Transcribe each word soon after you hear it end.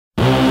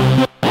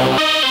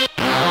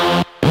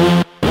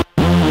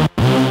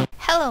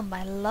Well,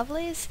 my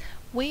lovelies,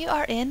 we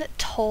are in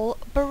Tol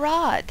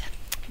Barad.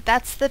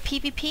 That's the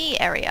PvP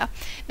area.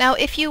 Now,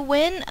 if you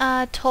win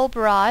Tol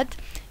Barad,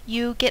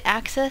 you get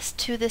access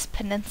to this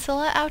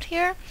peninsula out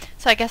here.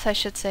 So I guess I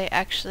should say,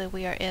 actually,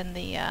 we are in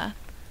the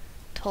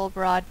Tol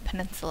Barad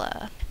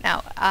Peninsula.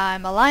 Now,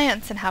 I'm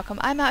Alliance, and how come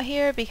I'm out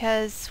here?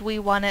 Because we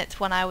won it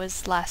when I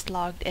was last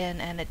logged in,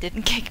 and it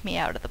didn't kick me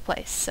out of the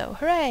place, so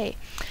hooray!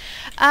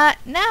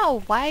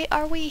 Now, why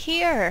are we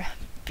here?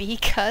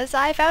 Because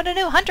I found a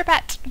new hunter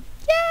pet!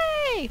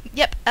 Yay!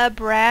 Yep, a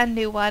brand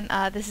new one.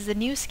 This is a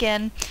new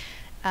skin.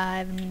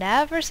 I've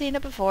never seen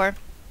it before,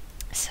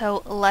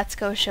 so let's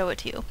go show it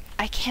to you.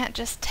 I can't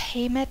just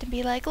tame it and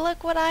be like,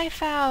 look what I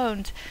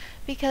found!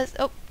 Because,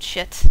 oh,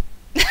 shit.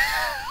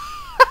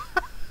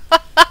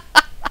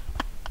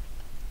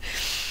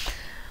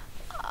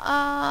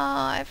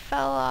 I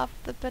fell off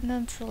the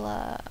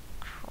peninsula.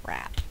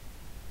 Crap.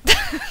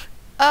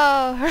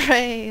 Oh,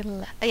 hooray!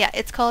 Yeah,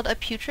 it's called a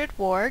Putrid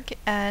Worg,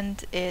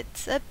 and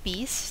it's a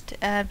beast,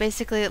 and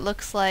basically it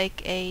looks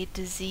like a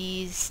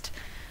diseased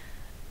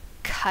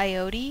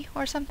coyote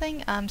or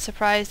something. I'm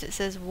surprised it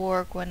says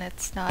Worg when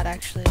it's not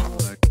actually a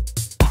Worg.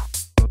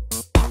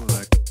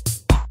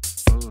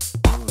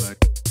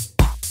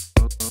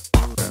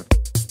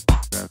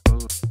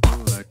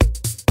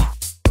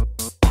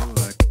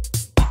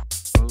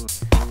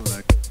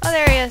 Oh,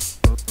 there he is!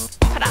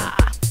 Ta-da!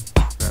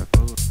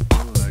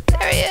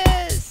 There he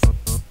is!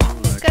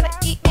 He's gonna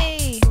eat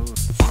me!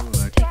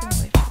 Let's take him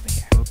away from over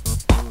here.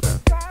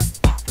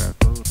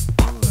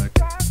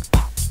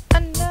 Oh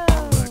no!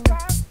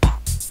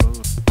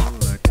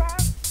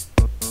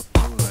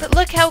 But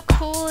look how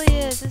cool he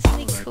is! Isn't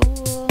he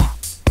cool?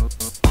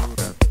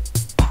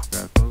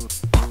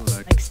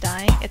 Likes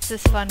dying. It's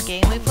this fun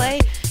game we play.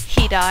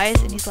 He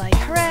dies and he's like,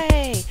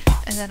 hooray!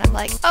 And then I'm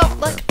like, oh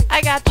look,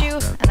 I got you!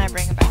 And I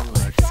bring him back to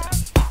life,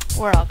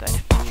 so we're all good.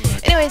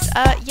 Anyways,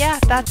 yeah,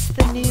 that's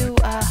the new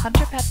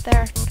hunter pet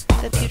there.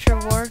 The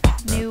Putrid Worg,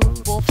 new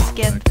wolf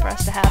skin for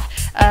us to have.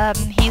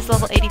 He's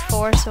level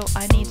 84, so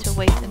I need to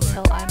wait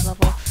until I'm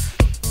level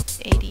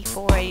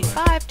 84,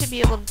 85 to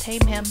be able to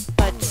tame him.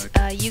 But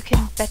you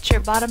can bet your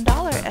bottom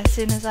dollar as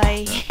soon as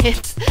I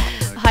hit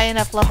a high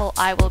enough level,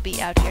 I will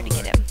be out here to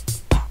get him.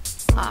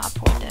 Ah,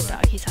 poor dead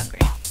dog, he's hungry.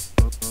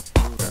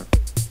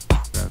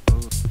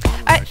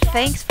 Alright,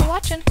 thanks for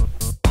watching.